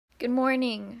Good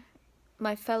morning,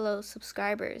 my fellow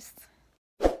subscribers.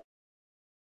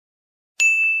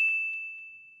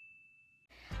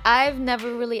 I've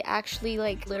never really actually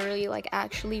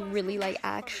actually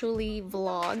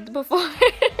vlogged before.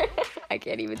 I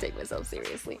can't even take myself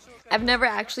seriously. I've never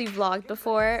actually vlogged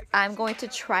before. I'm going to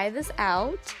try this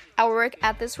out. I work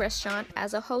at this restaurant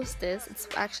as a hostess. It's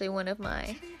actually one of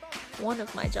my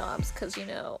jobs, because you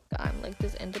know, I'm like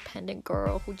this independent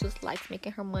girl who just likes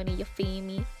making her money, you feel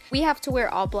me? We have to wear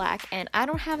all black and I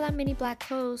don't have that many black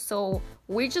clothes, so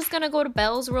we're just gonna go to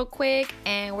Bell's real quick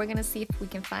and we're gonna see if we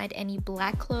can find any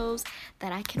black clothes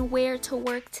that I can wear to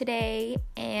work today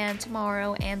and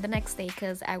tomorrow and the next day,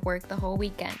 because I work the whole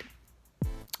weekend.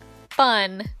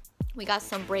 Fun. We got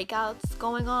some breakouts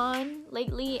going on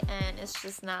lately and it's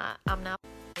just I'm not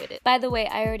with it. By the way,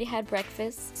 I already had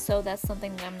breakfast, so that's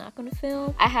something that I'm not gonna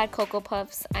film. I had Cocoa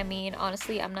Puffs. I mean,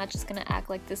 honestly, I'm not just gonna act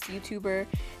like this YouTuber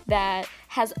that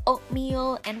has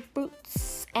oatmeal and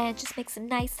fruits and just makes a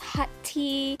nice hot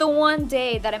tea. The one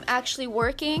day that I'm actually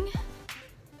working,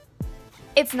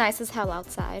 it's nice as hell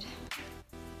outside.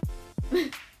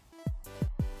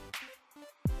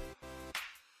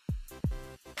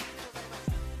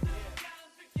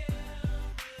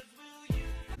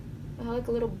 I have like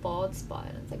a little bald spot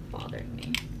and it's like bothering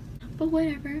me, but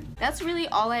whatever. That's really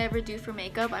all I ever do for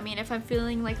makeup. I mean, if I'm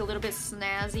feeling like a little bit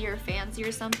snazzy or fancy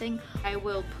or something, I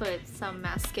will put some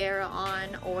mascara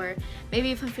on, or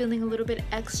maybe if I'm feeling a little bit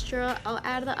extra, I'll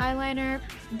add the eyeliner.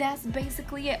 That's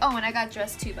basically it. Oh, and I got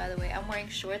dressed too, by the way. I'm wearing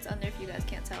shorts under, if you guys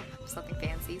can't tell. Something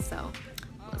fancy, so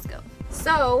let's go.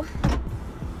 So,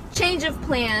 change of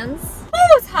plans.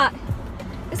 Oh, it's hot.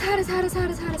 It's hot, it's hot, it's hot,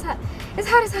 it's hot, it's hot. It's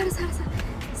hot, it's hot, it's hot, it's hot.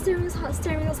 Steering wheel's hot,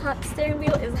 steering wheel's hot, steering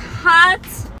wheel is hot.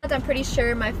 I'm pretty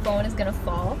sure my phone is gonna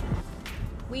fall.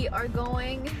 We are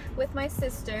going with my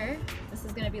sister. This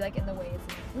is gonna be like in the way, isn't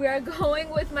it? We are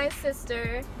going with my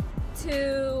sister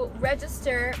to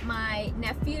register my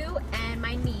nephew and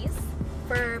my niece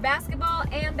for basketball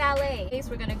and ballet.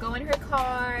 So we're gonna go in her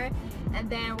car and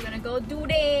then we're gonna go do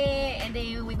that, and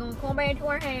then we're gonna come back to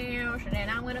our house, and then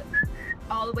I'm gonna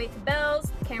all the way to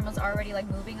Bell's. The camera's already like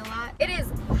moving a lot. It is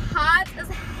hot as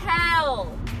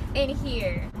hell in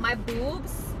here. My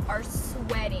boobs are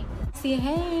sweating. Say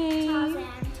hey.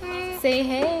 Hey. Say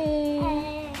hey.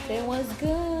 Hey. Say what's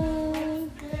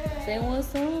good. Say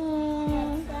what's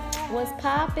up. What's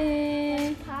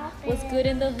poppin'? What's good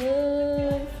in the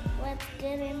hood? What's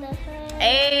good in the hood?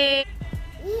 Hey.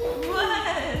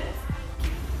 What?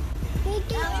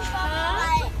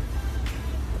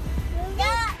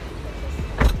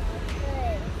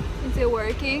 Is it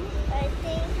working? I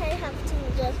think I have to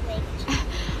just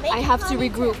make I have to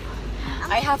regroup.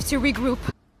 I have to regroup.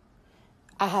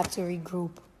 I have to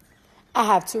regroup. I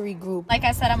have to regroup. Like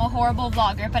I said, I'm a horrible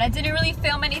vlogger, but I didn't really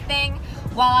film anything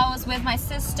while I was with my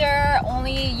sister.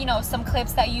 Only, you know, some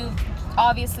clips that you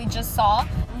obviously just saw.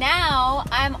 Now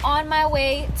I'm on my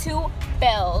way to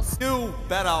Bell's. You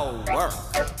better work.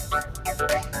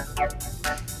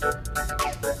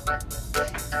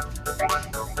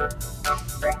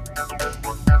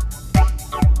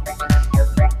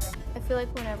 I feel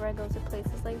like whenever I go to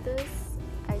places like this,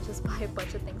 I just buy a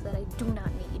bunch of things that I do not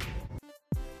need.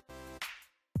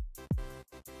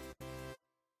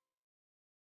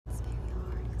 It's very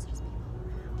hard because there's people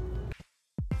around.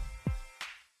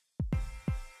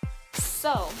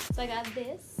 So I got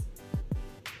this,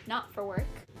 not for work,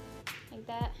 like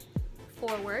that,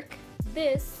 for work.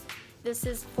 This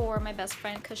is for my best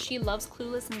friend because she loves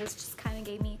Clueless, and this just kind of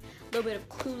gave me a little bit of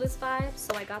Clueless vibes,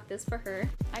 so I got this for her.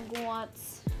 I got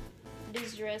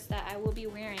this dress that I will be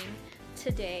wearing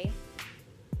today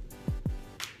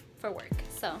for work.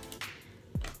 So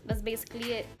that's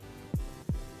basically it.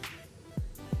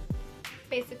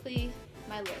 Basically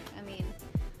my look. I mean,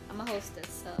 I'm a hostess,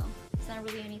 so it's not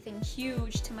really anything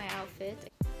huge to my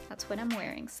outfit. That's what I'm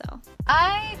wearing, so.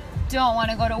 I don't want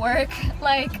to go to work,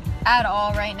 like, at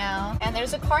all right now. And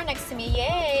there's a car next to me,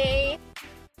 yay!